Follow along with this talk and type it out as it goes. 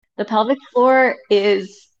The pelvic floor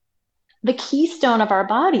is the keystone of our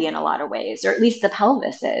body in a lot of ways, or at least the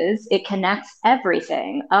pelvis is. It connects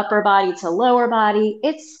everything, upper body to lower body.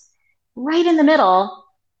 It's right in the middle,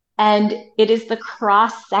 and it is the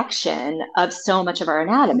cross section of so much of our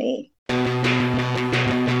anatomy.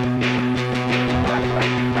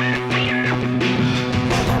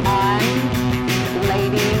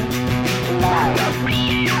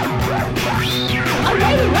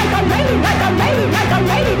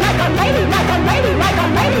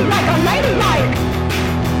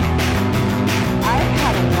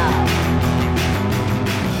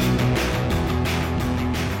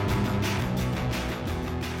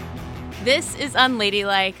 This is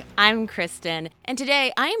Unladylike. I'm Kristen, and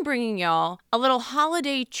today I am bringing y'all a little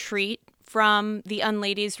holiday treat from the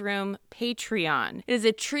Unladies Room Patreon. It is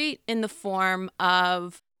a treat in the form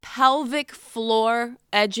of pelvic floor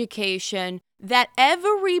education that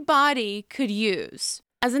everybody could use.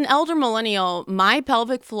 As an elder millennial, my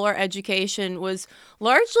pelvic floor education was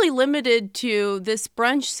largely limited to this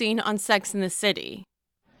brunch scene on Sex and the City.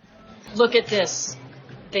 Look at this.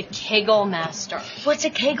 The Kegel Master. What's a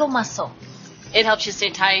Kegel muscle? It helps you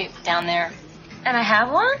stay tight down there. And I have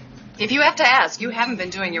one? If you have to ask, you haven't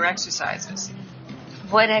been doing your exercises.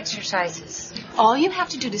 What exercises? All you have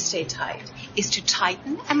to do to stay tight is to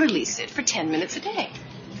tighten and release it for 10 minutes a day.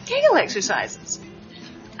 Kegel exercises.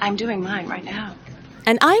 I'm doing mine right now.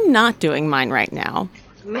 And I'm not doing mine right now.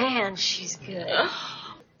 Man, she's good.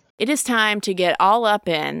 It is time to get all up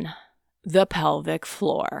in the pelvic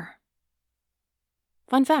floor.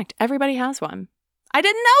 Fun fact, everybody has one. I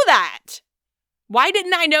didn't know that. Why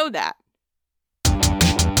didn't I know that?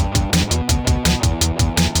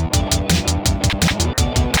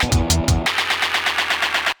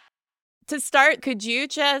 To start, could you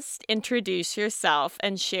just introduce yourself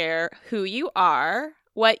and share who you are,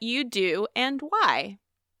 what you do, and why?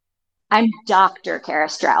 I'm Dr. Kara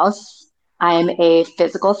Strauss. I'm a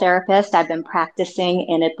physical therapist. I've been practicing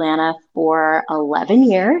in Atlanta for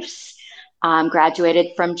 11 years. Graduated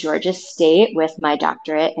from Georgia State with my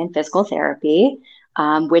doctorate in physical therapy,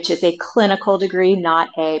 which is a clinical degree, not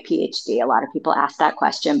a PhD. A lot of people ask that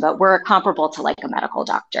question, but we're comparable to like a medical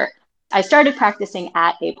doctor. I started practicing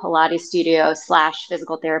at a Pilates studio /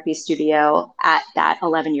 physical therapy studio at that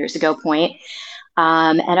 11 years ago point.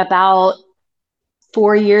 And about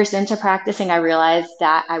 4 years into practicing, I realized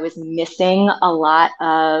that I was missing a lot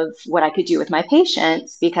of what I could do with my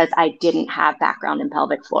patients because I didn't have background in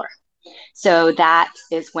pelvic floor. So that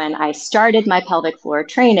is when I started my pelvic floor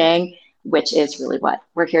training, which is really what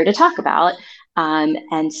we're here to talk about.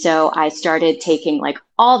 And so I started taking like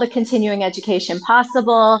all the continuing education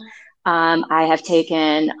possible. I have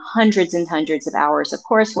taken hundreds and hundreds of hours of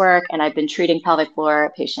coursework, and I've been treating pelvic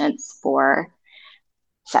floor patients for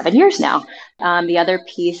 7 years now. The other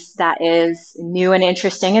piece that is new and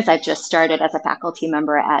interesting is I've just started as a faculty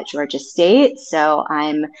member at Georgia State. So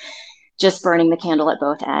I'm just burning the candle at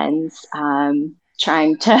both ends,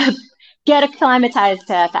 trying to get acclimatized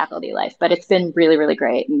to faculty life. But it's been really, really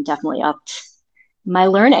great and definitely upped my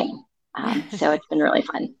learning. So it's been really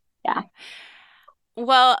fun. Yeah.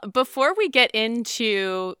 Well, before we get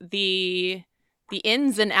into the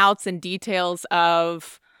ins and outs and details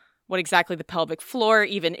of what exactly the pelvic floor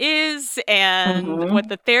even is and what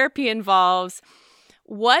the therapy involves,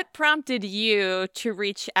 what prompted you to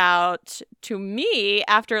reach out to me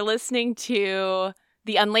after listening to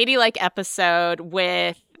the Unladylike episode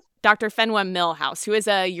with Dr. Fenwa Millhouse, who is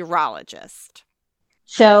a urologist?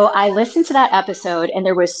 So I listened to that episode and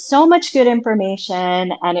there was so much good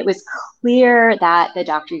information, and it was clear that the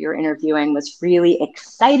doctor you're interviewing was really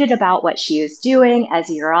excited about what she is doing as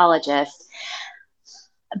a urologist.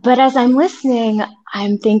 But as I'm listening,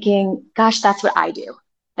 I'm thinking, gosh, that's what I do.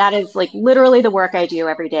 That is like literally the work I do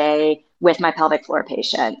every day with my pelvic floor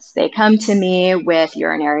patients. They come to me with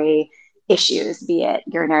urinary issues, be it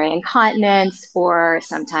urinary incontinence or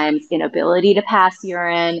sometimes inability to pass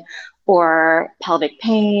urine, or pelvic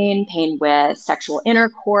pain, pain with sexual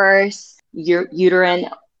intercourse, uterine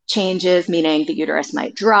changes, meaning the uterus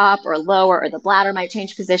might drop or lower, or the bladder might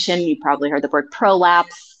change position. You probably heard the word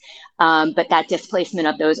prolapse, but that displacement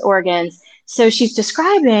of those organs. So she's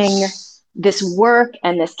describing this work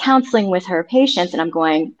and this counseling with her patients. And I'm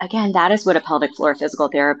going, again, that is what a pelvic floor physical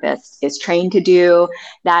therapist is trained to do.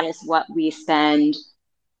 That is what we spend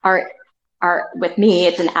with me.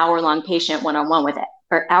 It's an hour-long patient one-on-one with it,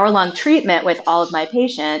 or hour-long treatment with all of my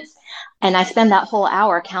patients. And I spend that whole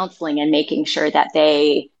hour counseling and making sure that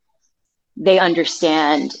they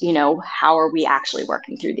understand, how are we actually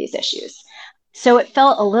working through these issues. So it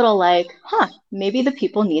felt a little like, maybe the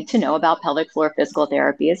people need to know about pelvic floor physical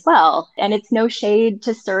therapy as well. And it's no shade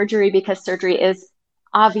to surgery because surgery is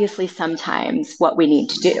obviously sometimes what we need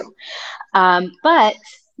to do. But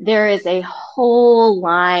there is a whole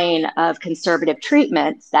line of conservative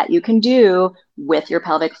treatments that you can do with your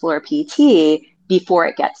pelvic floor PT before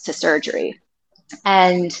it gets to surgery.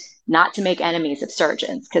 And not to make enemies of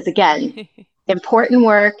surgeons, because again, important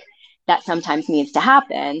work that sometimes needs to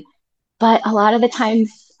happen. But a lot of the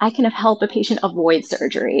times I can help a patient avoid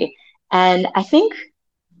surgery. And I think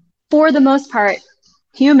for the most part,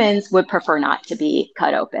 humans would prefer not to be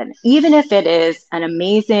cut open, even if it is an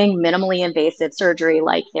amazing, minimally invasive surgery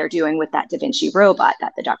like they're doing with that Da Vinci robot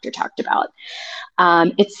that the doctor talked about.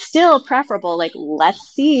 It's still preferable, like, let's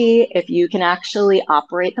see if you can actually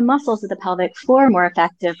operate the muscles of the pelvic floor more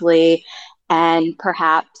effectively. And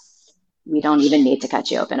perhaps we don't even need to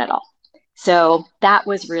cut you open at all. So that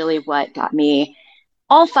was really what got me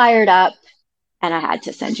all fired up. And I had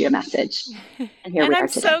to send you a message. And here And we I'm are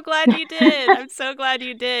today. so glad you did. I'm so glad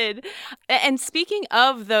you did. And speaking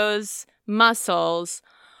of those muscles,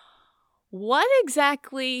 what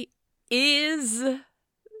exactly is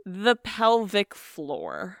the pelvic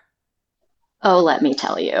floor? Oh, let me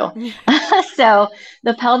tell you. So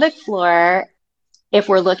the pelvic floor, if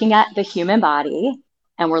we're looking at the human body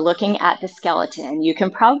and we're looking at the skeleton, you can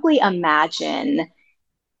probably imagine,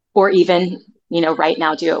 or even, right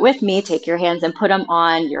now, do it with me. Take your hands and put them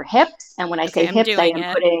on your hips. And when I Okay, say I'm hips, I doing am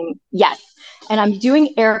it. putting, yes. And I'm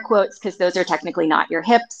doing air quotes because those are technically not your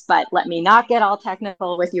hips, but let me not get all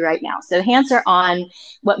technical with you right now. So hands are on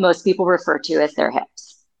what most people refer to as their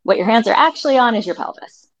hips. What your hands are actually on is your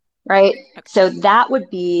pelvis, right? Okay. So that would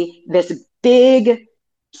be this big,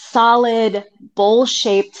 solid,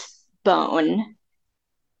 bowl-shaped bone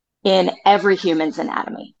in every human's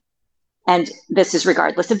anatomy. And this is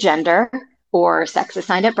regardless of gender or sex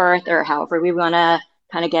assigned at birth or however we want to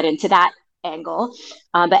kind of get into that angle.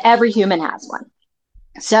 But every human has one.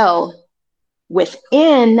 So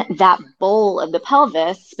within that bowl of the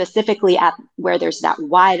pelvis, specifically at where there's that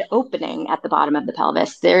wide opening at the bottom of the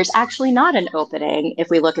pelvis, there's actually not an opening. If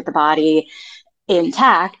we look at the body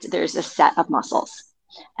intact, there's a set of muscles.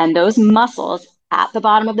 And those muscles at the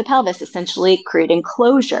bottom of the pelvis essentially create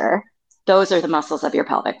enclosure. Those are the muscles of your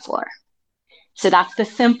pelvic floor. So that's the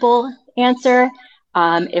simple answer.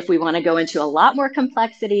 If we want to go into a lot more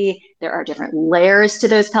complexity, there are different layers to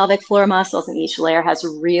those pelvic floor muscles, and each layer has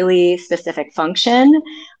really specific function.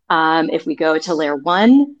 If we go to layer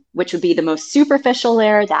 1, which would be the most superficial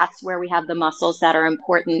layer, that's where we have the muscles that are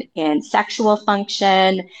important in sexual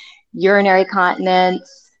function, urinary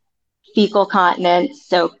continence, fecal continence,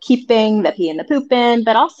 so keeping the pee and the poop in,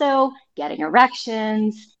 but also getting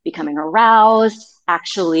erections, becoming aroused,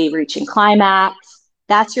 actually reaching climax.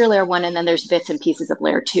 That's your layer 1, and then there's bits and pieces of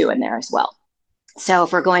layer 2 in there as well. So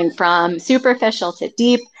if we're going from superficial to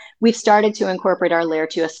deep, we've started to incorporate our layer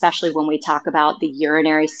 2, especially when we talk about the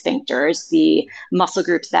urinary sphincters, the muscle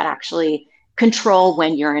groups that actually control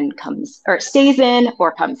when urine comes or stays in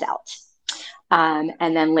or comes out. And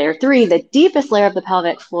then layer 3, the deepest layer of the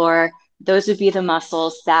pelvic floor, those would be the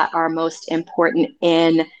muscles that are most important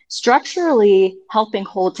in structurally helping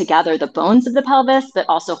hold together the bones of the pelvis, but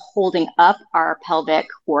also holding up our pelvic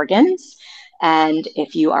organs. And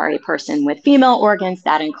if you are a person with female organs,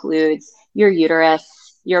 that includes your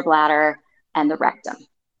uterus, your bladder, and the rectum.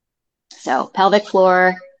 So pelvic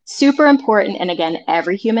floor, super important. And again,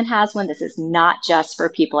 every human has one. This is not just for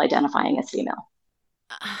people identifying as female.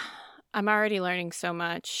 I'm already learning so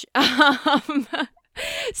much.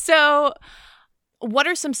 So, what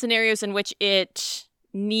are some scenarios in which it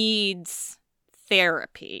needs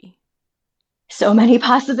therapy? So many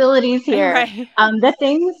possibilities here. Right. The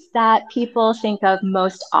things that people think of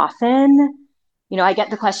most often, I get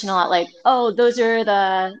the question a lot like, oh,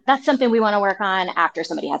 that's something we want to work on after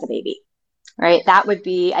somebody has a baby, right? That would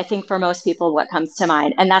be, I think, for most people, what comes to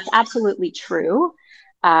mind. And that's absolutely true.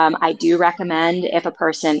 I do recommend if a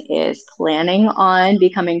person is planning on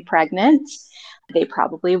becoming pregnant, they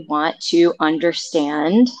probably want to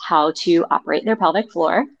understand how to operate their pelvic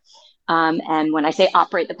floor. And when I say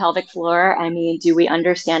operate the pelvic floor, I mean, do we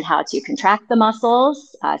understand how to contract the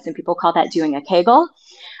muscles? Some people call that doing a Kegel.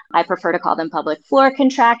 I prefer to call them pelvic floor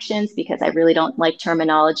contractions because I really don't like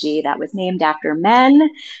terminology that was named after men,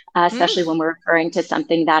 especially when we're referring to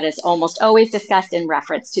something that is almost always discussed in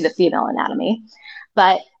reference to the female anatomy.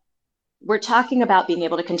 But we're talking about being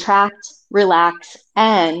able to contract, relax,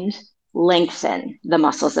 and lengthen the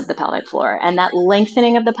muscles of the pelvic floor. And that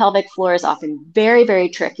lengthening of the pelvic floor is often very, very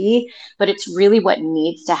tricky, but it's really what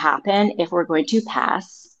needs to happen if we're going to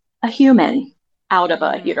pass a human. out of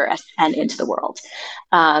a uterus and into the world.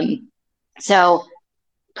 So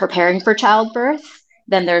preparing for childbirth.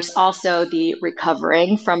 Then there's also the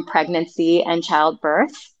recovering from pregnancy and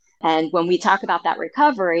childbirth. And when we talk about that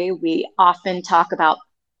recovery, we often talk about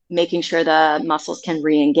making sure the muscles can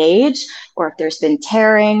re-engage, or if there's been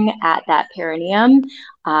tearing at that perineum,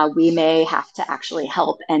 we may have to actually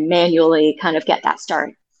help and manually kind of get that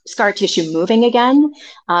scar tissue moving again.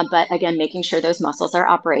 But again, making sure those muscles are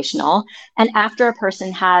operational. And after a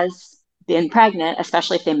person has been pregnant,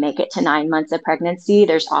 especially if they make it to 9 months of pregnancy,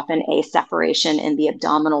 there's often a separation in the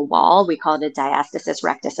abdominal wall. We call it a diastasis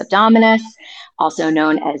rectus abdominis, also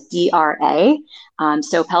known as DRA.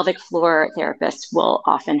 So pelvic floor therapists will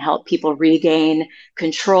often help people regain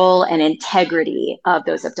control and integrity of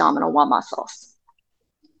those abdominal wall muscles.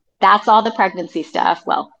 That's all the pregnancy stuff.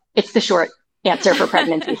 Well, it's the short answer for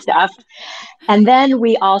pregnancy stuff. And then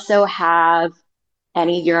we also have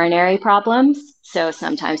any urinary problems. So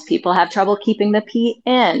sometimes people have trouble keeping the pee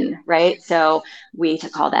in, right? So we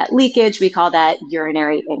call that leakage. We call that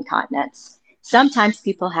urinary incontinence. Sometimes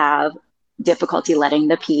people have difficulty letting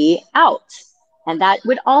the pee out. And that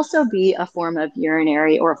would also be a form of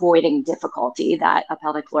urinary or voiding difficulty that a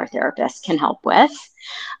pelvic floor therapist can help with.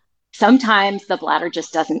 Sometimes the bladder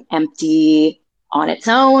just doesn't empty on its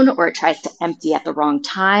own, or it tries to empty at the wrong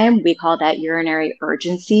time. We call that urinary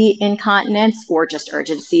urgency incontinence, or just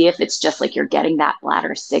urgency if it's just like you're getting that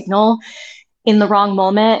bladder signal in the wrong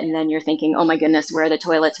moment. And then you're thinking, oh my goodness, where are the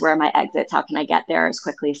toilets? Where are my exits? How can I get there as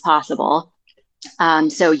quickly as possible?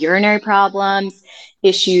 So urinary problems,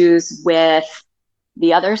 issues with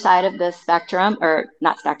the other side of the spectrum, or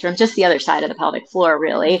not spectrum, just the other side of the pelvic floor,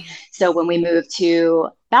 really. So when we move to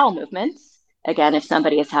bowel movements, again, if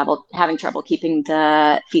somebody is having trouble keeping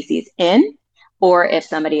the feces in, or if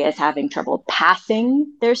somebody is having trouble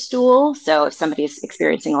passing their stool, so if somebody is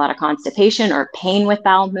experiencing a lot of constipation or pain with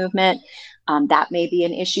bowel movement, that may be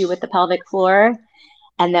an issue with the pelvic floor.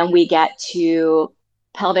 And then we get to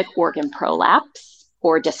pelvic organ prolapse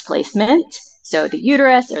or displacement. So the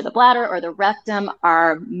uterus or the bladder or the rectum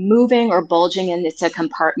are moving or bulging into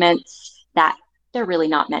compartments that they're really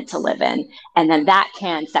not meant to live in. And then that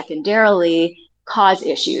can secondarily cause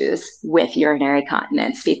issues with urinary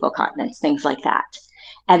continence, fecal continence, things like that.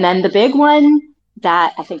 And then the big one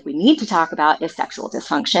that I think we need to talk about is sexual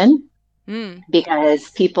dysfunction,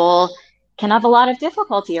 because people can have a lot of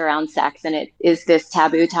difficulty around sex, and it is this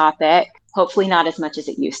taboo topic. Hopefully not as much as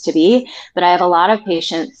it used to be, but I have a lot of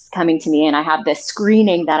patients coming to me, and I have this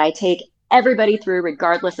screening that I take everybody through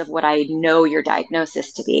regardless of what I know your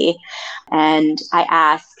diagnosis to be. And I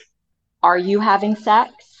ask, are you having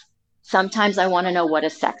sex? Sometimes I want to know, what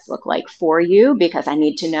does sex look like for you? Because I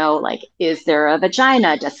need to know, like, is there a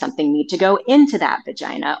vagina? Does something need to go into that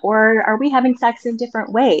vagina? Or are we having sex in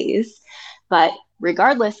different ways? But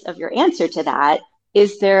regardless of your answer to that,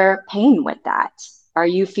 is there pain with that? Are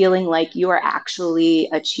you feeling like you are actually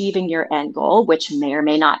achieving your end goal, which may or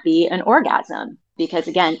may not be an orgasm? Because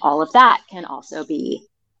again, all of that can also be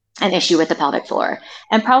an issue with the pelvic floor.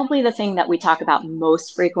 And probably the thing that we talk about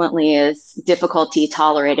most frequently is difficulty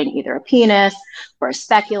tolerating either a penis or a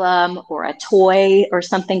speculum or a toy or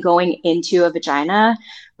something going into a vagina.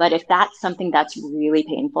 But if that's something that's really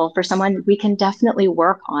painful for someone, we can definitely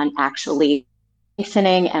work on actually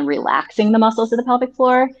lengthening and relaxing the muscles of the pelvic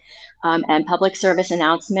floor. And public service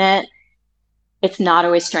announcement, it's not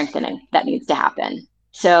always strengthening that needs to happen.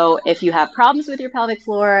 So if you have problems with your pelvic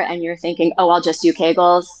floor and you're thinking, oh, I'll just do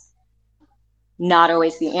Kegels, not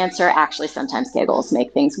always the answer. Actually, sometimes Kegels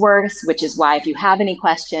make things worse, which is why if you have any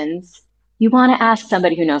questions, you want to ask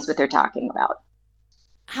somebody who knows what they're talking about.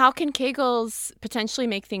 How can Kegels potentially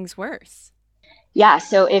make things worse? Yeah,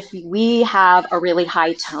 so if we have a really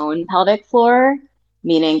high tone pelvic floor,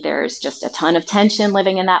 meaning there's just a ton of tension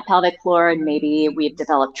living in that pelvic floor, and maybe we've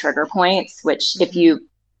developed trigger points, which if you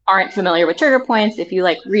aren't familiar with trigger points, if you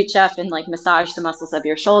like reach up and like massage the muscles of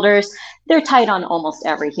your shoulders, they're tight on almost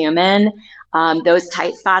every human. Those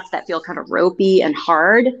tight spots that feel kind of ropey and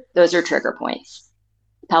hard, those are trigger points.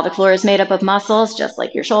 Pelvic floor is made up of muscles, just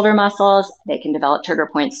like your shoulder muscles. They can develop trigger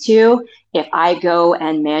points too. If I go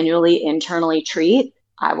and manually internally treat,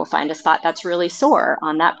 I will find a spot that's really sore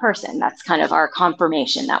on that person. That's kind of our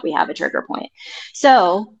confirmation that we have a trigger point.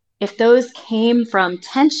 So if those came from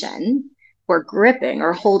tension or gripping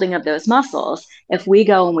or holding of those muscles, if we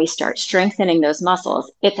go and we start strengthening those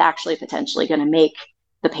muscles, it's actually potentially going to make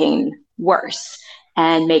the pain worse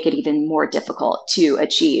and make it even more difficult to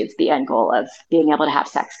achieve the end goal of being able to have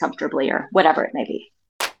sex comfortably or whatever it may be.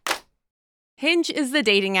 Hinge is the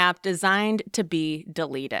dating app designed to be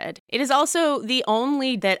deleted. It is also the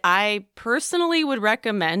only that I personally would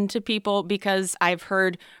recommend to people because I've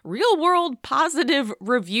heard real-world positive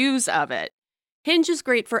reviews of it. Hinge is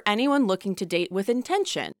great for anyone looking to date with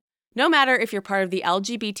intention. No matter if you're part of the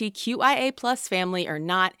LGBTQIA+ family or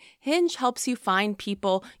not, Hinge helps you find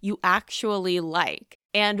people you actually like.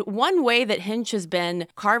 And one way that Hinge has been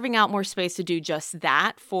carving out more space to do just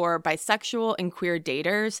that for bisexual and queer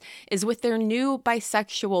daters is with their new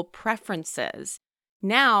bisexual preferences.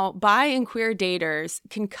 Now, bi and queer daters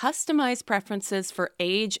can customize preferences for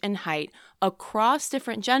age and height across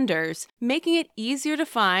different genders, making it easier to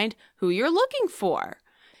find who you're looking for.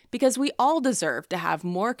 Because we all deserve to have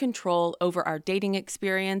more control over our dating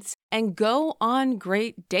experience and go on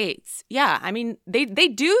great dates. Yeah, I mean, they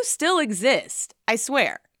do still exist, I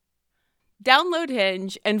swear. Download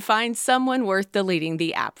Hinge and find someone worth deleting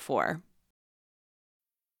the app for.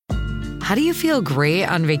 How do you feel great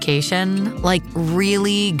on vacation? Like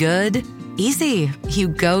really good? Easy. You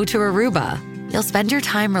go to Aruba. You'll spend your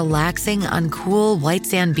time relaxing on cool white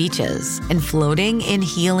sand beaches and floating in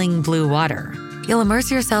healing blue water. You'll immerse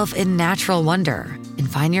yourself in natural wonder and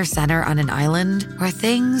find your center on an island where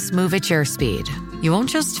things move at your speed. You won't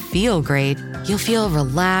just feel great, you'll feel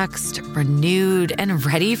relaxed, renewed, and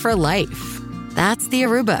ready for life. That's the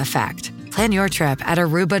Aruba effect. Plan your trip at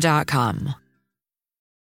Aruba.com.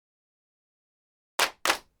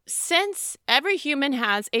 Since every human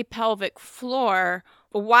has a pelvic floor,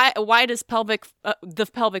 why does the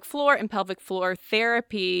pelvic floor and pelvic floor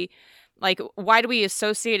therapy, like, why do we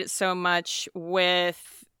associate it so much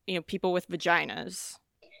with, people with vaginas?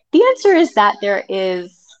 The answer is that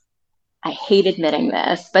I hate admitting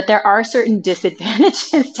this, but there are certain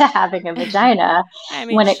disadvantages to having a vagina I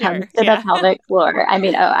mean, when it sure, comes to the pelvic floor. I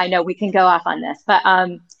mean, I know we can go off on this, but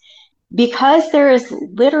because there is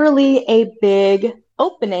literally a big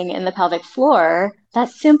opening in the pelvic floor that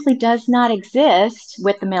simply does not exist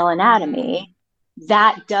with the male anatomy,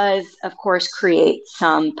 that does, of course, create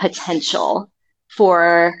some potential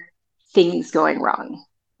for things going wrong.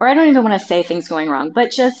 Or I don't even want to say things going wrong,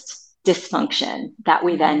 but just dysfunction that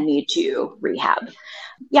we then need to rehab.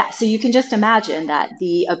 Yeah, so you can just imagine that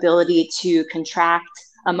the ability to contract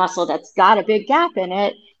a muscle that's got a big gap in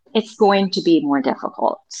it, it's going to be more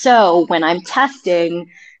difficult. So when I'm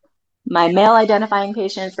testing my male identifying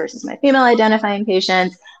patients versus my female identifying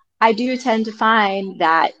patients, I do tend to find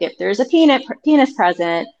that if there's a penis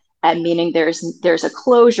present, meaning there's a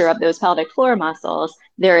closure of those pelvic floor muscles,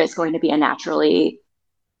 there is going to be a naturally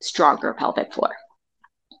stronger pelvic floor,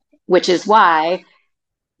 which is why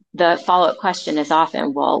the follow-up question is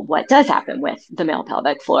often, well, what does happen with the male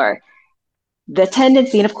pelvic floor? The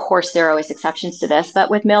tendency, and of course there are always exceptions to this,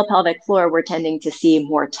 but with male pelvic floor, we're tending to see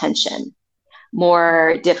more tension,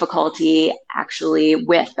 more difficulty actually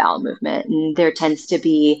with bowel movement. And there tends to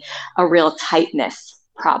be a real tightness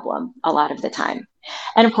problem a lot of the time.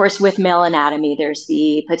 And of course, with male anatomy, there's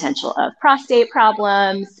the potential of prostate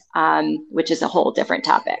problems, which is a whole different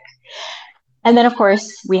topic. And then, of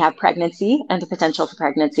course, we have pregnancy and the potential for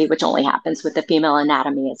pregnancy, which only happens with the female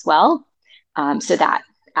anatomy as well. So that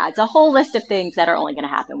adds a whole list of things that are only going to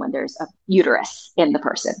happen when there's a uterus in the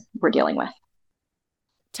person we're dealing with.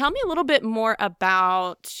 Tell me a little bit more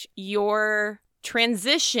about your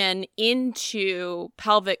transition into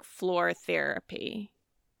pelvic floor therapy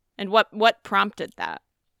and what prompted that.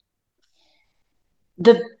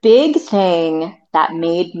 The big thing that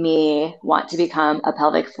made me want to become a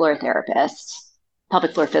pelvic floor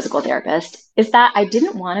physical therapist, is that I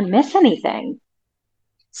didn't want to miss anything.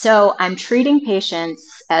 So I'm treating patients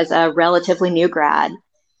as a relatively new grad,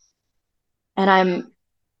 and I'm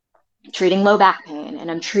treating low back pain and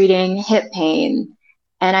I'm treating hip pain.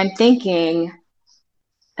 And I'm thinking,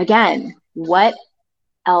 again, what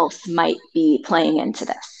else might be playing into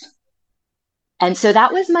this? And so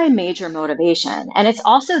that was my major motivation. And it's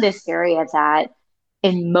also this area that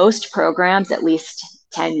in most programs, at least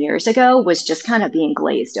 10 years ago, was just kind of being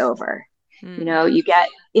glazed over. You get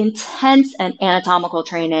intense and anatomical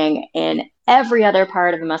training in every other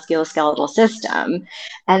part of the musculoskeletal system.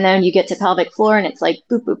 And then you get to pelvic floor and it's like,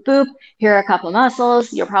 boop, boop, boop. Here are a couple of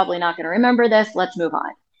muscles. You're probably not going to remember this. Let's move on.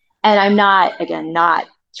 And I'm not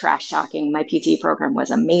trash talking. My PT program was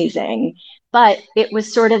amazing, but it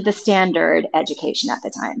was sort of the standard education at the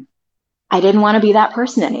time. I didn't want to be that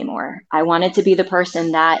person anymore. I wanted to be the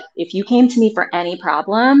person that if you came to me for any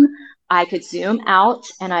problem, I could zoom out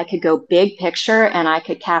and I could go big picture and I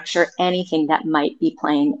could capture anything that might be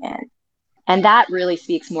playing in. And that really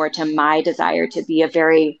speaks more to my desire to be a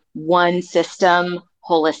very one system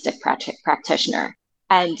holistic practitioner.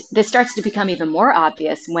 And this starts to become even more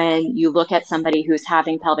obvious when you look at somebody who's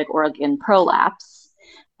having pelvic organ prolapse,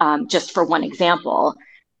 just for one example.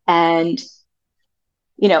 And,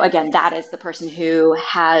 again, that is the person who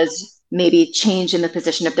has maybe change in the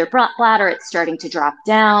position of their bladder. It's starting to drop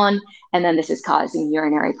down, and then this is causing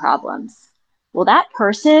urinary problems. Well, that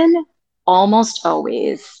person almost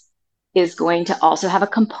always is going to also have a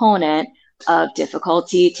component of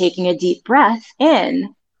difficulty taking a deep breath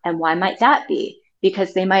in. And why might that be?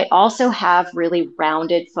 Because they might also have really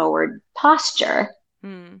rounded forward posture,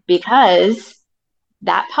 because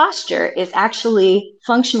that posture is actually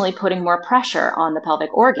functionally putting more pressure on the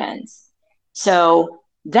pelvic organs. So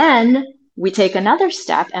then we take another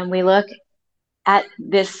step and we look at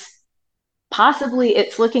this. Possibly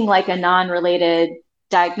it's looking like a non-related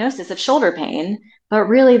diagnosis of shoulder pain, but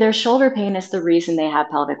really their shoulder pain is the reason they have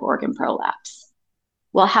pelvic organ prolapse.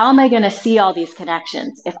 Well, how am I going to see all these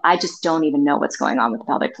connections if I just don't even know what's going on with the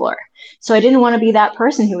pelvic floor? So I didn't want to be that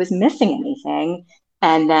person who was missing anything.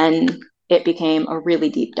 And then it became a really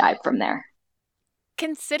deep dive from there.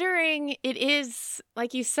 Considering it is,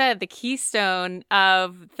 like you said, the keystone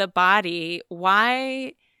of the body,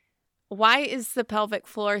 why is the pelvic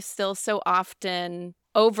floor still so often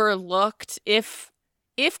overlooked, if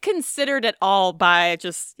considered at all, by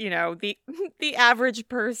just, the average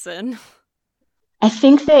person? I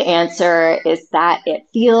think the answer is that it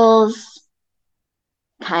feels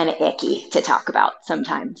kind of icky to talk about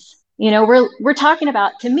sometimes. We're talking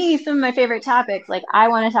about, to me, some of my favorite topics. Like, I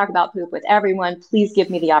want to talk about poop with everyone. Please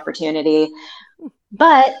give me the opportunity.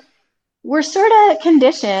 But we're sort of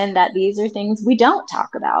conditioned that these are things we don't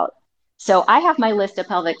talk about. So I have my list of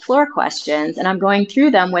pelvic floor questions, and I'm going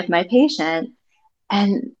through them with my patient,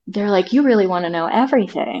 and they're like, you really want to know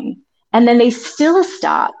everything. And then they still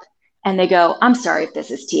stop and they go, I'm sorry if this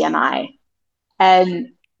is TMI.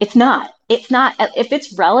 And it's not. If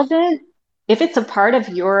it's relevant, if it's a part of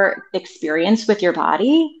your experience with your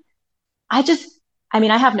body, I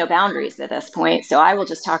have no boundaries at this point. So I will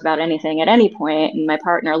just talk about anything at any point. And my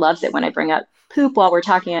partner loves it when I bring up poop while we're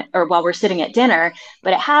talking or while we're sitting at dinner.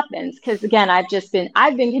 But it happens because, again, I've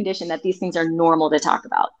been conditioned that these things are normal to talk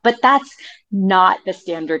about. But that's not the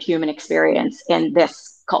standard human experience in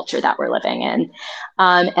this culture that we're living in.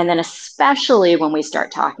 And then especially when we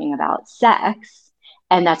start talking about sex,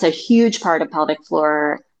 and that's a huge part of pelvic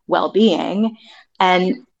floor well-being.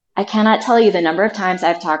 And I cannot tell you the number of times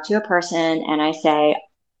I've talked to a person and I say,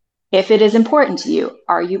 if it is important to you,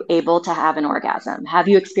 are you able to have an orgasm? Have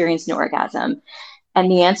you experienced an orgasm? And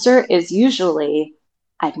the answer is usually,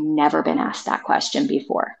 I've never been asked that question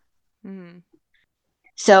before.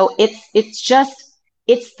 So it's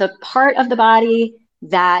the part of the body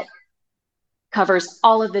that covers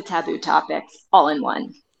all of the taboo topics all in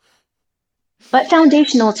one, but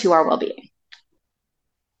foundational to our well-being.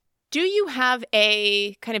 Do you have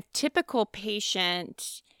a kind of typical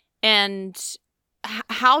patient, and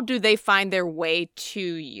how do they find their way to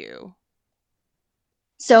you?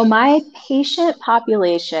 So my patient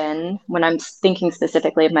population, when I'm thinking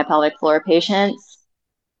specifically of my pelvic floor patients,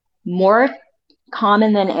 more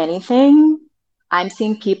common than anything, I'm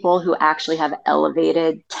seeing people who actually have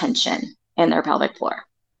elevated tension in their pelvic floor,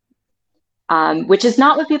 which is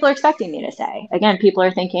not what people are expecting me to say. Again, people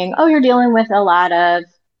are thinking, oh, you're dealing with a lot of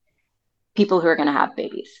people who are going to have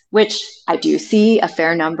babies, which I do see a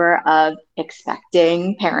fair number of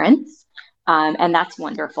expecting parents. And that's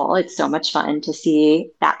wonderful. It's so much fun to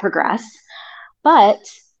see that progress. But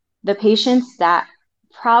the patients that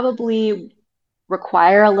probably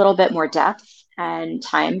require a little bit more depth and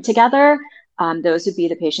time together, those would be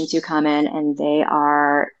the patients who come in and they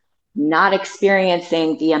are not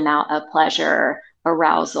experiencing the amount of pleasure,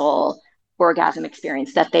 arousal, orgasm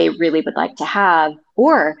experience that they really would like to have,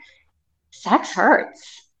 or sex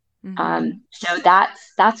hurts. So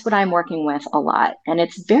that's what I'm working with a lot. And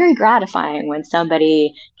it's very gratifying when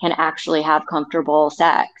somebody can actually have comfortable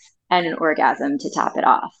sex and an orgasm to top it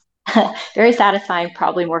off. Very satisfying,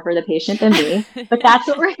 probably more for the patient than me, but that's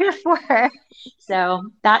what we're here for. So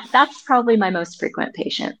that's probably my most frequent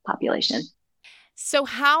patient population. So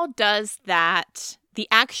how does the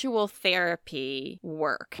actual therapy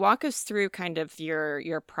work? Walk us through kind of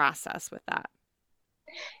your process with that.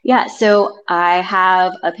 Yeah, so I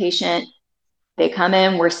have a patient, they come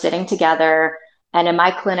in, we're sitting together, and in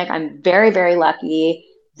my clinic, I'm very, very lucky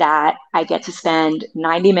that I get to spend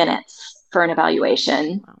 90 minutes for an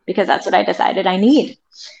evaluation because that's what I decided I need.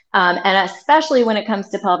 And especially when it comes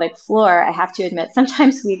to pelvic floor, I have to admit,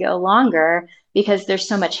 sometimes we go longer because there's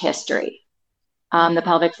so much history. The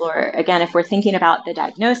pelvic floor, again, if we're thinking about the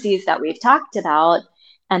diagnoses that we've talked about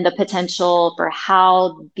and the potential for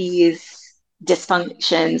how these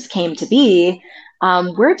dysfunctions came to be,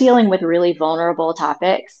 we're dealing with really vulnerable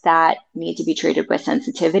topics that need to be treated with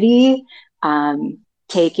sensitivity,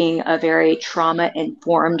 taking a very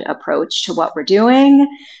trauma-informed approach to what we're doing,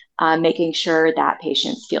 making sure that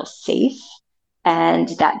patients feel safe and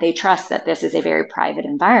that they trust that this is a very private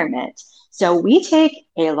environment. So we take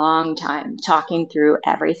a long time talking through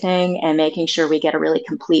everything and making sure we get a really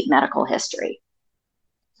complete medical history.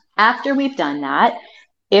 After we've done that,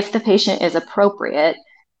 if the patient is appropriate,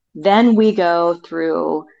 then we go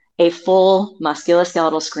through a full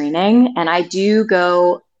musculoskeletal screening, and I do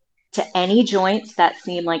go to any joints that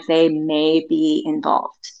seem like they may be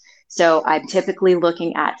involved. So I'm typically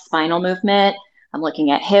looking at spinal movement, I'm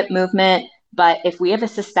looking at hip movement, but if we have a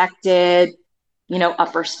suspected,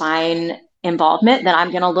 upper spine involvement, then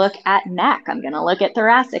I'm going to look at neck, I'm going to look at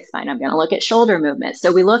thoracic spine, I'm going to look at shoulder movement.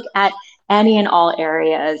 So we look at any and all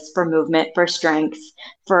areas for movement, for strength,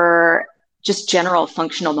 for just general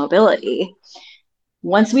functional mobility.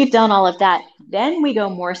 Once we've done all of that, then we go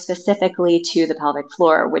more specifically to the pelvic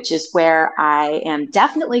floor, which is where I am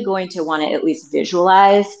definitely going to want to at least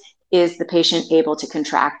visualize, is the patient able to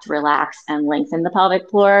contract, relax, and lengthen the pelvic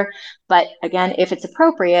floor? But again, if it's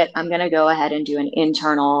appropriate, I'm going to go ahead and do an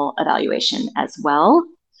internal evaluation as well.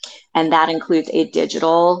 And that includes a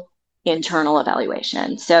digital internal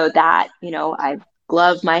evaluation. So that, I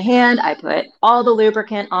glove my hand, I put all the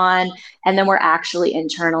lubricant on, and then we're actually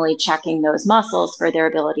internally checking those muscles for their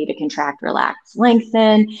ability to contract, relax,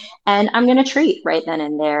 lengthen. And I'm going to treat right then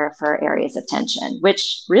and there for areas of tension,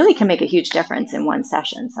 which really can make a huge difference in one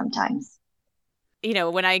session sometimes.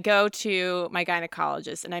 When I go to my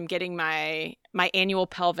gynecologist and I'm getting my annual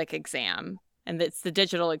pelvic exam, and it's the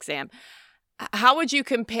digital exam, how would you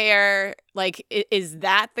compare, is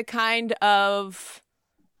that the kind of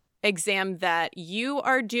exam that you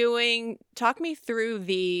are doing? Talk me through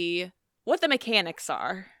what the mechanics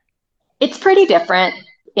are. It's pretty different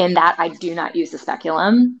in that I do not use the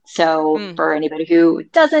speculum. So for anybody who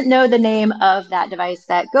doesn't know the name of that device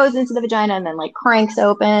that goes into the vagina and then cranks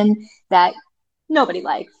open, that nobody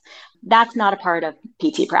likes, that's not a part of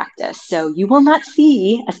PT practice. So you will not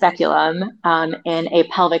see a speculum in a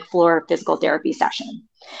pelvic floor physical therapy session.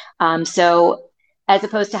 So as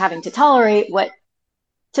opposed to having to tolerate what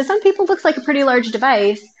to some people looks like a pretty large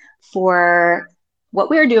device, for what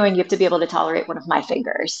we're doing, you have to be able to tolerate one of my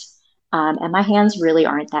fingers. And my hands really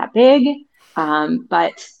aren't that big,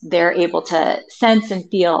 but they're able to sense and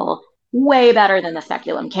feel way better than the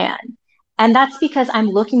speculum can. And that's because I'm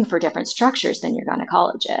looking for different structures than your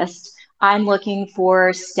gynecologist. I'm looking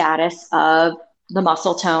for status of the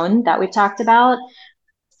muscle tone that we've talked about.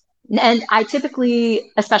 And I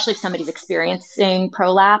typically, especially if somebody's experiencing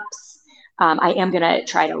prolapse, I am going to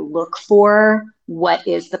try to look for what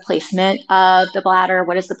is the placement of the bladder,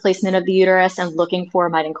 what is the placement of the uterus, and looking for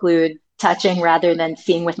might include touching rather than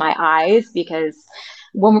seeing with my eyes, because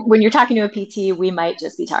when you're talking to a PT, we might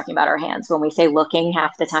just be talking about our hands when we say looking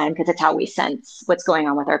half the time, because it's how we sense what's going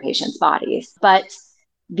on with our patients' bodies. But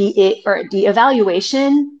the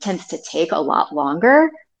evaluation tends to take a lot longer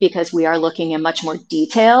because we are looking in much more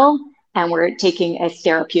detail and we're taking a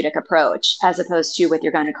therapeutic approach, as opposed to with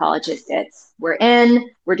your gynecologist, we're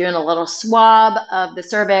doing a little swab of the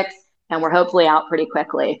cervix, and we're hopefully out pretty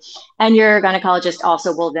quickly. And your gynecologist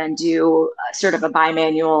also will then do sort of a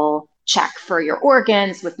bimanual check for your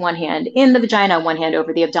organs with one hand in the vagina, one hand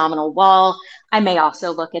over the abdominal wall. I may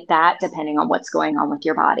also look at that depending on what's going on with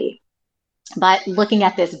your body. But looking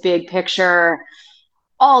at this big picture,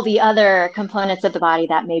 all the other components of the body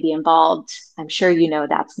that may be involved, I'm sure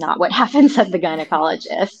that's not what happens at the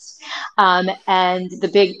gynecologist. And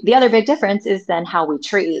the other big difference is then how we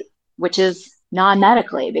treat, which is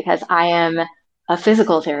non-medically, because I am a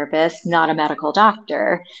physical therapist, not a medical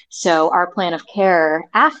doctor. So our plan of care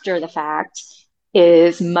after the fact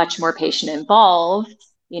is much more patient involved.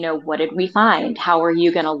 What did we find? How are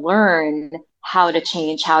you going to learn how to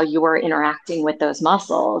change how you are interacting with those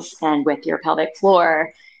muscles and with your pelvic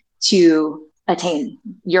floor to attain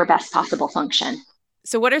your best possible function?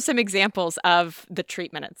 So what are some examples of the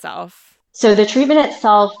treatment itself? So the treatment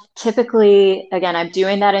itself, typically, again, I'm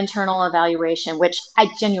doing that internal evaluation, which I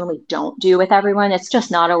genuinely don't do with everyone. It's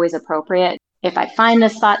just not always appropriate. If I find the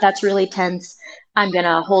spot that's really tense, I'm going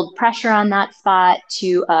to hold pressure on that spot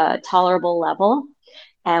to a tolerable level,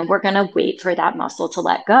 and we're going to wait for that muscle to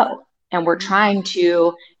let go. And we're trying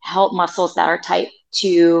to help muscles that are tight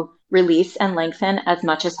to release and lengthen as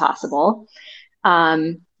much as possible,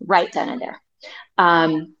 right then and there.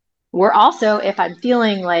 We're also, if I'm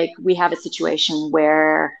feeling like we have a situation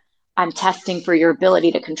where I'm testing for your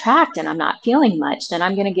ability to contract and I'm not feeling much, then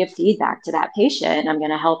I'm going to give feedback to that patient. I'm going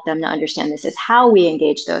to help them to understand this is how we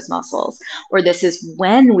engage those muscles, or this is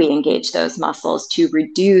when we engage those muscles to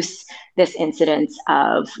reduce this incidence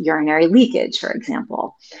of urinary leakage, for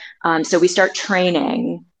example. So we start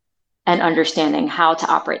training and understanding how to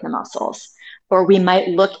operate the muscles. Or we might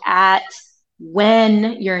look at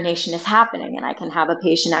when urination is happening, and I can have a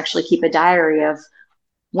patient actually keep a diary of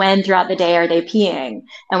when throughout the day are they peeing?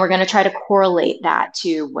 And we're going to try to correlate that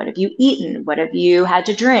to what have you eaten? What have you had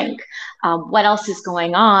to drink? What else is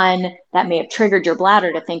going on that may have triggered your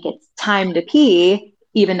bladder to think it's time to pee,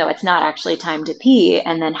 even though it's not actually time to pee?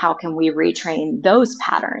 And then how can we retrain those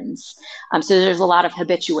patterns? So there's a lot of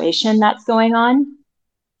habituation that's going on.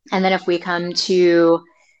 And then if we come to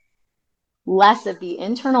less of the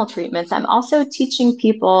internal treatments, I'm also teaching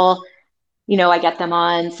people, I get them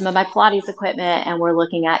on some of my Pilates equipment and we're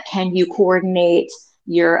looking at, can you coordinate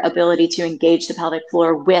your ability to engage the pelvic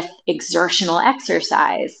floor with exertional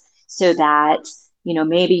exercise so that,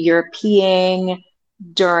 maybe you're peeing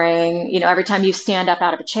during, every time you stand up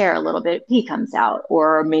out of a chair, a little bit of pee comes out.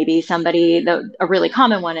 Or maybe a really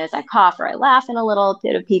common one is I cough or I laugh and a little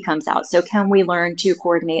bit of pee comes out. So can we learn to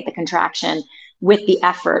coordinate the contraction with the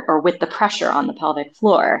effort or with the pressure on the pelvic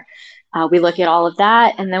floor? We look at all of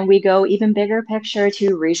that, and then we go even bigger picture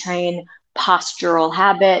to retrain postural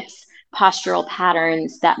habits, postural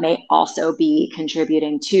patterns that may also be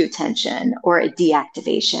contributing to tension or a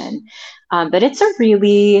deactivation. But it's a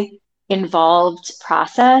really involved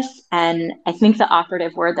process. And I think the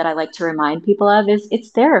operative word that I like to remind people of is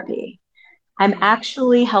it's therapy. I'm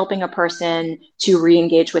actually helping a person to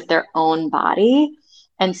re-engage with their own body.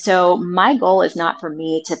 And so my goal is not for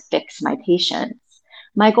me to fix my patients.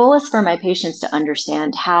 My goal is for my patients to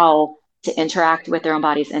understand how to interact with their own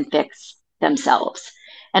bodies and fix themselves.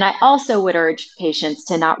 And I also would urge patients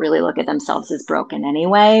to not really look at themselves as broken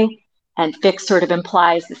anyway. And fix sort of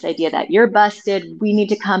implies this idea that you're busted. We need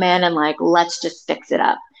to come in and let's just fix it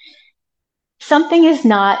up. Something is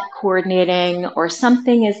not coordinating or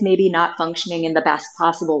something is maybe not functioning in the best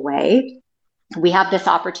possible way. We have this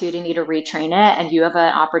opportunity to retrain it, and you have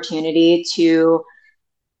an opportunity to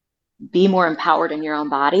be more empowered in your own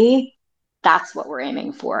body. That's what we're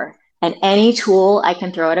aiming for. And any tool I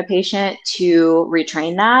can throw at a patient to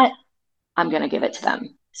retrain that, I'm going to give it to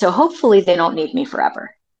them. So hopefully they don't need me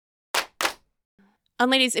forever.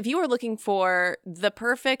 Ladies, if you are looking for the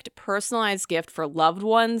perfect personalized gift for loved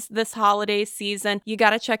ones this holiday season, you got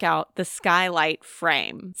to check out the Skylight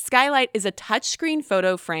Frame. Skylight is a touchscreen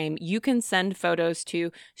photo frame you can send photos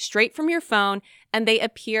to straight from your phone, and they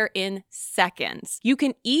appear in seconds. You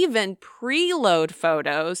can even preload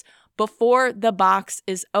photos before the box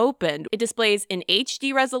is opened. It displays in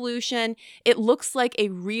HD resolution. It looks like a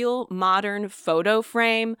real modern photo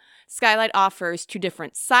frame. Skylight offers 2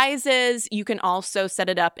 different sizes. You can also set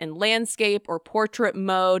it up in landscape or portrait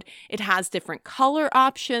mode. It has different color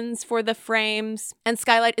options for the frames. And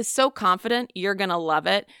Skylight is so confident you're going to love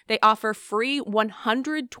it. They offer free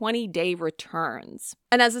 120-day returns.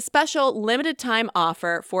 And as a special limited time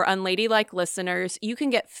offer for Unladylike listeners, you can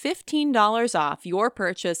get $15 off your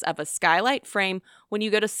purchase of a Skylight frame when you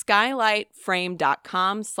go to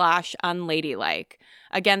skylightframe.com/unladylike.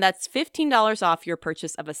 Again, that's $15 off your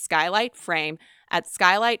purchase of a Skylight frame at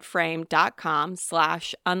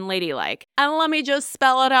skylightframe.com/unladylike. And let me just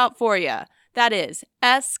spell it out for you. That is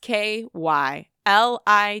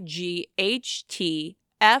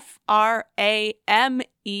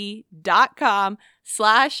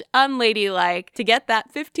skylightframe.com/unladylike to get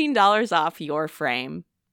that $15 off your frame.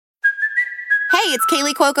 Hey, it's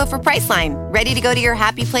Kaylee Cuoco for Priceline. Ready to go to your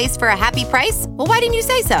happy place for a happy price? Well, why didn't you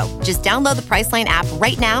say so? Just download the Priceline app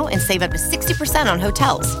right now and save up to 60% on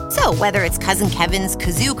hotels. So whether it's Cousin Kevin's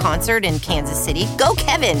Kazoo Concert in Kansas City, go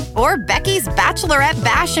Kevin, or Becky's Bachelorette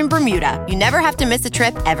Bash in Bermuda, you never have to miss a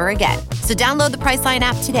trip ever again. So download the Priceline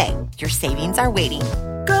app today. Your savings are waiting.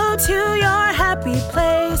 Go to your happy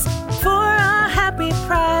place for a happy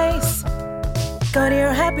price. Go to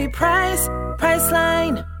your happy price,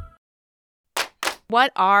 Priceline.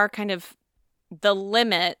 What are kind of the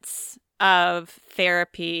limits of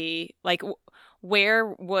therapy? Like,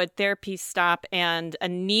 where would therapy stop and a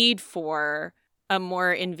need for a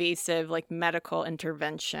more invasive, medical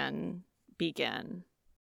intervention begin?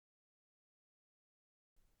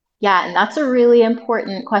 Yeah, and that's a really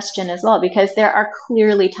important question as well, because there are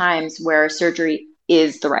clearly times where surgery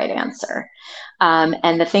is the right answer.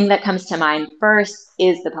 And the thing that comes to mind first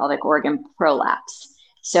is the pelvic organ prolapse.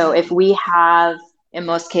 So if we have, in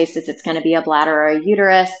most cases, it's going to be a bladder or a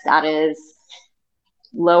uterus that is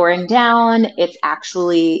lowering down, it's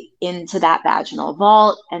actually into that vaginal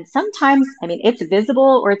vault. And sometimes, I mean, it's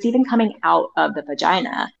visible or it's even coming out of the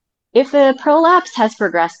vagina. If the prolapse has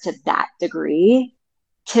progressed to that degree,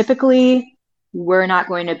 typically we're not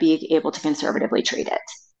going to be able to conservatively treat it.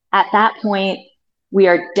 At that point, we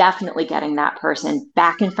are definitely getting that person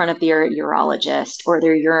back in front of their urologist or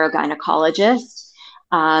their urogynecologist,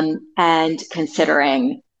 and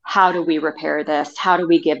considering, how do we repair this? How do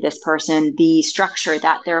we give this person the structure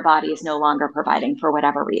that their body is no longer providing for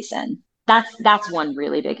whatever reason? That's one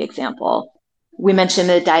really big example. We mentioned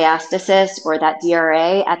the diastasis, or that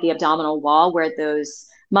DRA at the abdominal wall, where those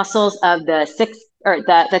muscles of the six, or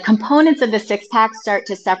the components of the six pack start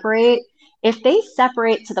to separate. If they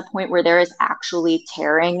separate to the point where there is actually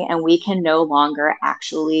tearing and we can no longer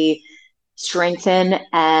actually strengthen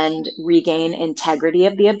and regain integrity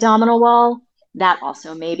of the abdominal wall, that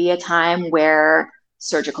also may be a time where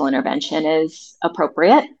surgical intervention is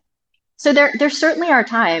appropriate. So there certainly are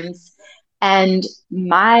times. And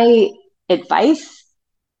my advice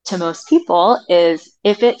to most people is,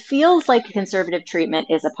 if it feels like conservative treatment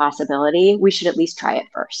is a possibility, we should at least try it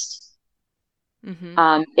first.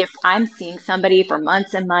 If I'm seeing somebody for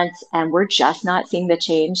months and months and we're just not seeing the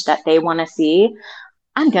change that they want to see,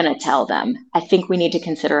 I'm going to tell them, I think we need to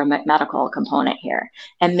consider a medical component here.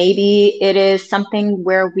 And maybe it is something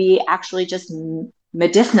where we actually just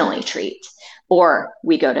medicinally treat, or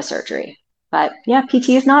we go to surgery. But yeah, PT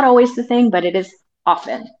is not always the thing, but it is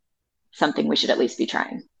often something we should at least be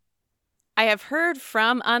trying. I have heard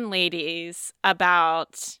from Unladies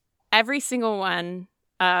about every single one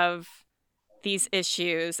of these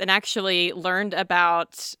issues, and actually learned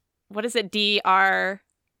about, what is it, DRA?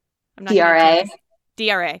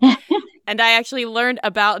 DRA. And I actually learned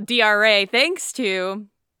about DRA thanks to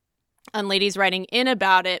Unladies writing in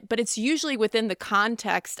about it, but it's usually within the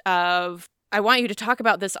context of, I want you to talk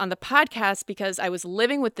about this on the podcast because I was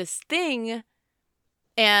living with this thing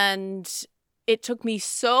and it took me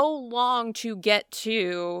so long to get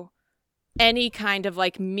to any kind of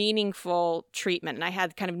like meaningful treatment. And I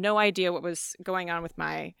had kind of no idea what was going on with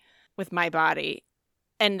my body.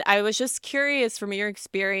 And I was just curious, from your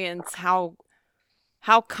experience, how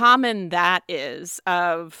common that is,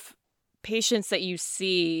 of patients that you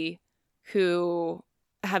see who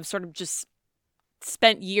have sort of just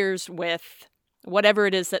spent years with whatever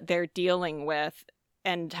it is that they're dealing with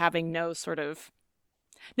and having no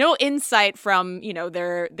insight from,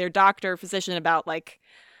 their doctor or physician about like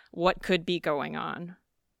what could be going on.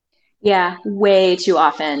 Yeah, way too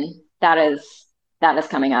often that is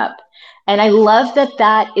coming up. And I love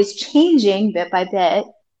that is changing bit by bit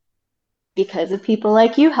because of people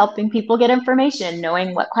like you helping people get information,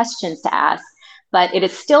 knowing what questions to ask. But it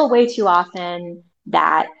is still way too often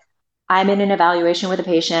that I'm in an evaluation with a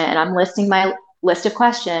patient and I'm listing my list of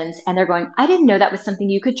questions and they're going, I didn't know that was something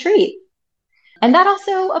you could treat. And that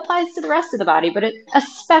also applies to the rest of the body, but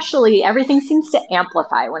especially everything seems to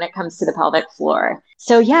amplify when it comes to the pelvic floor.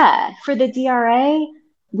 So yeah, for the DRA,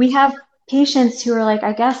 we have patients who are like,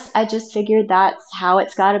 I guess I just figured that's how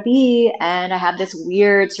it's got to be. And I have this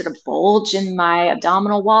weird sort of bulge in my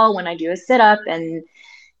abdominal wall when I do a sit-up. And,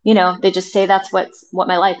 they just say that's what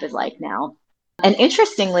my life is like now. And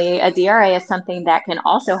interestingly, a DRA is something that can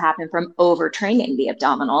also happen from overtraining the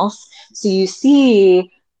abdominals. So you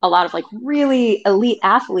see a lot of like really elite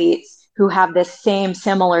athletes who have this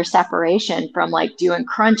similar separation from like doing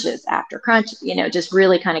crunches after crunch, just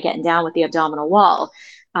really kind of getting down with the abdominal wall,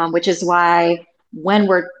 which is why when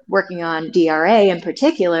we're working on DRA in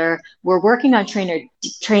particular, we're working on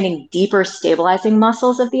training deeper stabilizing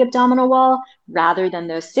muscles of the abdominal wall rather than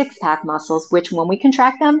those six-pack muscles, which when we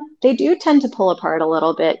contract them, they do tend to pull apart a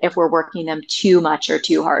little bit if we're working them too much or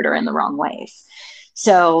too hard or in the wrong ways.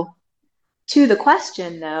 So to the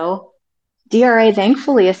question though, DRA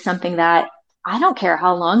thankfully is something that I don't care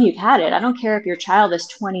how long you've had it. I don't care if your child is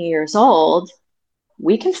 20 years old,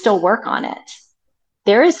 we can still work on it.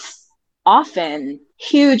 There is often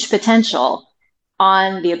huge potential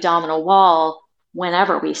on the abdominal wall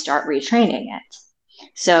whenever we start retraining it.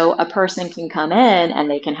 So a person can come in and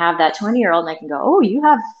they can have that 20-year-old and they can go, oh, you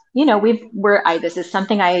have, this is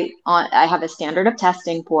something I have a standard of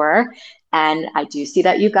testing for, and I do see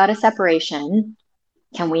that you've got a separation.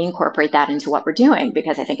 Can we incorporate that into what we're doing?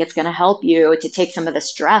 Because I think it's going to help you to take some of the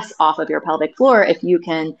stress off of your pelvic floor if you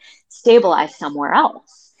can stabilize somewhere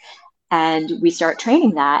else. And we start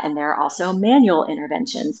training that. And there are also manual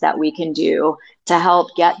interventions that we can do to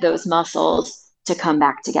help get those muscles to come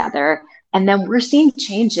back together. And then we're seeing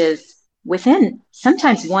changes within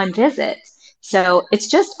sometimes one visit. So it's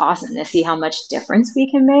just awesome to see how much difference we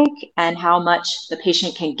can make and how much the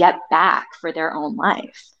patient can get back for their own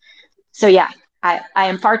life. So yeah, I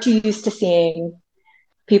am far too used to seeing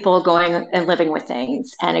people going and living with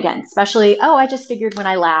things. And again, especially, oh, I just figured when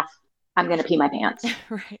I laugh, I'm going to pee my pants.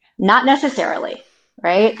 Right. Not necessarily,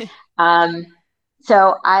 right? Um,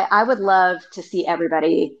 so I would love to see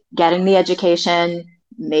everybody getting the education,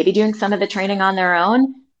 maybe doing some of the training on their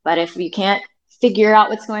own. But if you can't figure out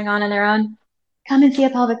what's going on their own, come and see a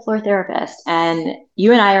pelvic floor therapist. And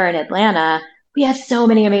you and I are in Atlanta. We have so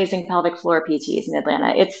many amazing pelvic floor PTs in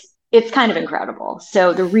Atlanta. It's kind of incredible.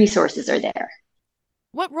 So the resources are there.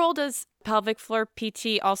 What role does pelvic floor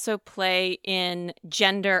PT also play in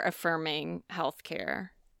gender affirming healthcare?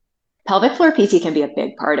 Pelvic floor PT can be a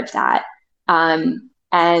big part of that.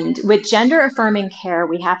 And with gender affirming care,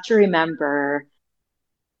 we have to remember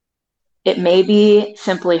it may be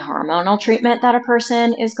simply hormonal treatment that a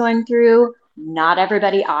person is going through. Not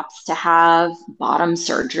everybody opts to have bottom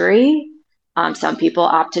surgery. Some people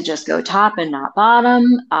opt to just go top and not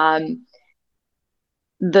bottom.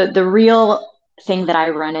 The real thing that I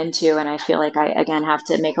run into, and I feel like I again have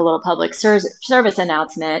to make a little public service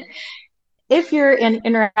announcement. If you're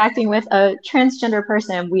interacting with a transgender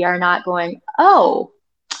person, we are not going, oh,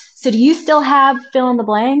 so do you still have fill in the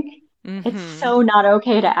blank? Mm-hmm. It's so not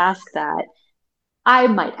okay to ask that. I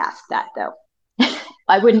might ask that though.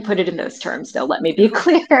 I wouldn't put it in those terms though, let me be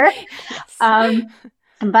clear. Yes.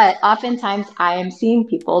 But oftentimes I am seeing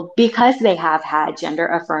people because they have had gender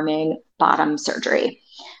affirming bottom surgery.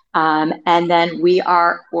 And then we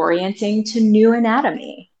are orienting to new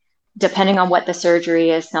anatomy. Depending on what the surgery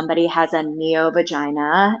is, somebody has a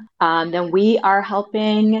neo-vagina, then we are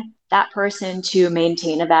helping that person to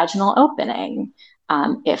maintain a vaginal opening,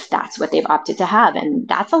 if that's what they've opted to have. And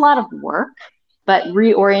that's a lot of work, but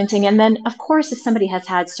reorienting. And then, of course, if somebody has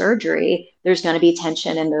had surgery, there's going to be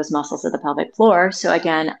tension in those muscles of the pelvic floor. So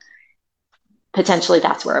again, potentially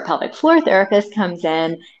that's where a pelvic floor therapist comes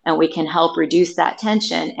in and we can help reduce that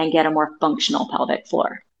tension and get a more functional pelvic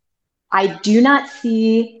floor. I do not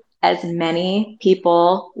see as many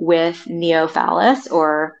people with neophallus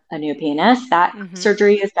or a new penis. That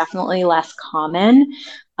surgery is definitely less common.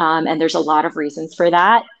 And there's a lot of reasons for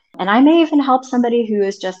that. And I may even help somebody who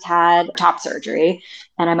has just had top surgery,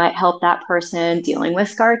 and I might help that person dealing with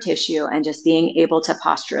scar tissue and just being able to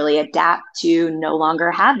posturally adapt to no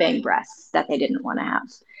longer having breasts that they didn't want to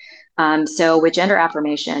have. So with gender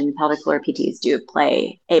affirmation, pelvic floor PTs do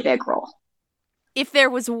play a big role. If there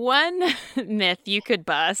was one myth you could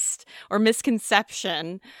bust or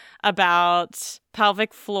misconception about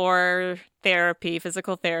pelvic floor therapy,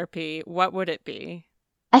 physical therapy, what would it be?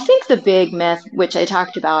 I think the big myth, which I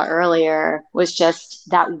talked about earlier, was just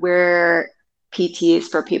that we're PTs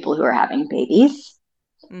for people who are having babies.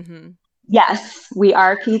 Mm-hmm. Yes, we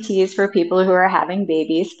are PTs for people who are having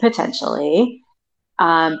babies potentially,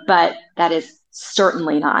 but that is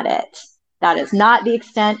certainly not it. That is not the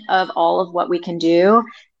extent of all of what we can do.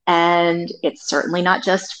 And it's certainly not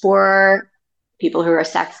just for people who are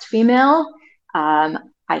sexed female.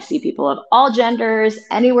 I see people of all genders,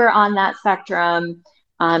 anywhere on that spectrum.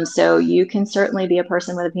 So you can certainly be a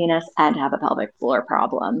person with a penis and have a pelvic floor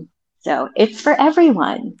problem. So it's for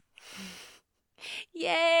everyone.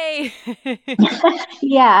 Yay!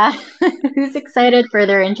 Yeah. Who's excited for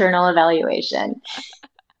their internal evaluation?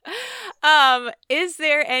 Is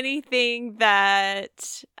there anything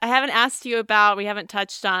that I haven't asked you about, we haven't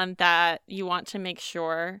touched on, that you want to make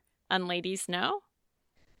sure Unladies know?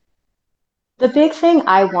 The big thing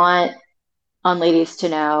I want Unladies to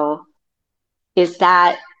know is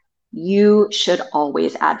that you should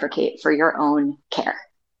always advocate for your own care.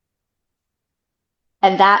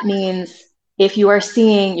 And that means if you are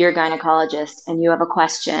seeing your gynecologist and you have a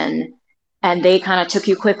question and they kind of took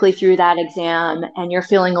you quickly through that exam and you're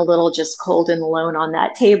feeling a little just cold and alone on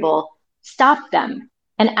that table, stop them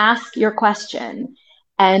and ask your question.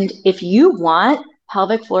 And if you want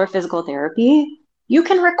pelvic floor physical therapy, you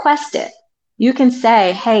can request it. You can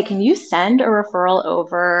say, hey, can you send a referral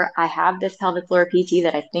over? I have this pelvic floor PT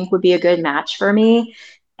that I think would be a good match for me.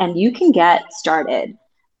 And you can get started.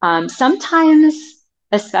 Sometimes,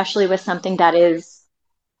 especially with something that is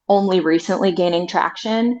only recently gaining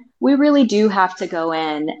traction, we really do have to go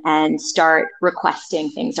in and start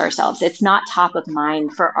requesting things ourselves. It's not top of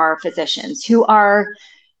mind for our physicians who are,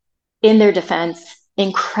 in their defense,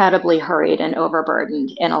 incredibly hurried and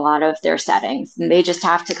overburdened in a lot of their settings. And they just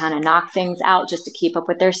have to kind of knock things out just to keep up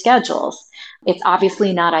with their schedules. It's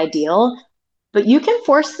obviously not ideal, but you can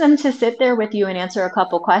force them to sit there with you and answer a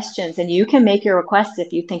couple questions, and you can make your requests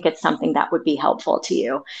if you think it's something that would be helpful to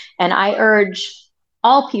you. And I urge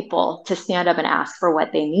all people to stand up and ask for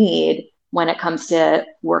what they need when it comes to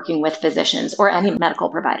working with physicians or any medical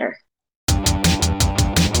provider.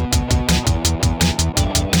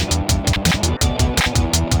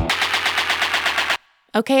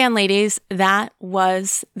 Okay, Unladies, that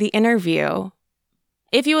was the interview.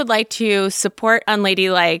 If you would like to support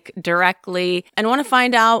Unladylike directly and want to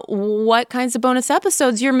find out what kinds of bonus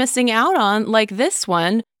episodes you're missing out on, like this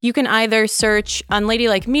one, you can either search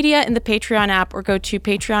Unladylike Media in the Patreon app or go to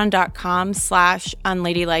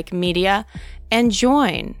patreon.com/unladylikemedia and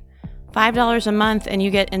join. $5 a month and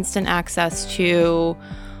you get instant access to,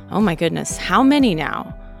 oh my goodness, how many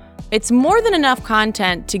now? It's more than enough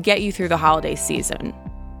content to get you through the holiday season.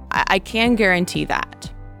 I can guarantee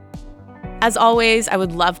that. As always, I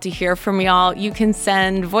would love to hear from y'all. You can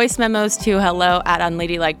send voice memos to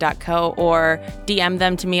hello@unladylike.co or DM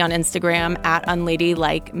them to me on Instagram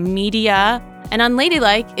 @unladylikemedia. And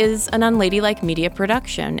Unladylike is an Unladylike Media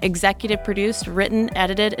production, executive produced, written,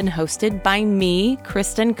 edited, and hosted by me,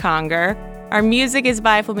 Kristen Conger. Our music is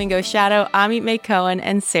by Flamingo Shadow, Amit May Cohen,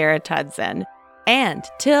 and Sarah Tudson. And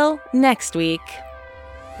till next week,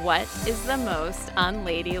 what is the most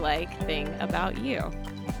unladylike thing about you?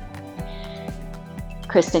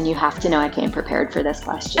 Kristen, you have to know I came prepared for this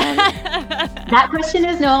question. That question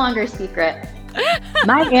is no longer a secret.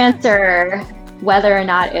 My answer, whether or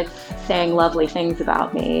not it's saying lovely things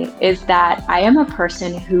about me, is that I am a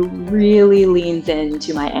person who really leans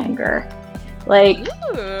into my anger. Like,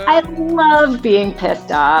 I love being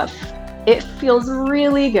pissed off. It feels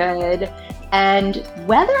really good. And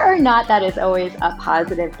whether or not that is always a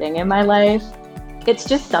positive thing in my life, it's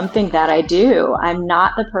just something that I do. I'm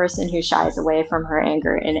not the person who shies away from her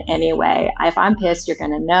anger in any way. If I'm pissed, you're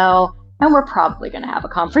going to know, and we're probably going to have a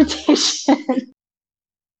confrontation.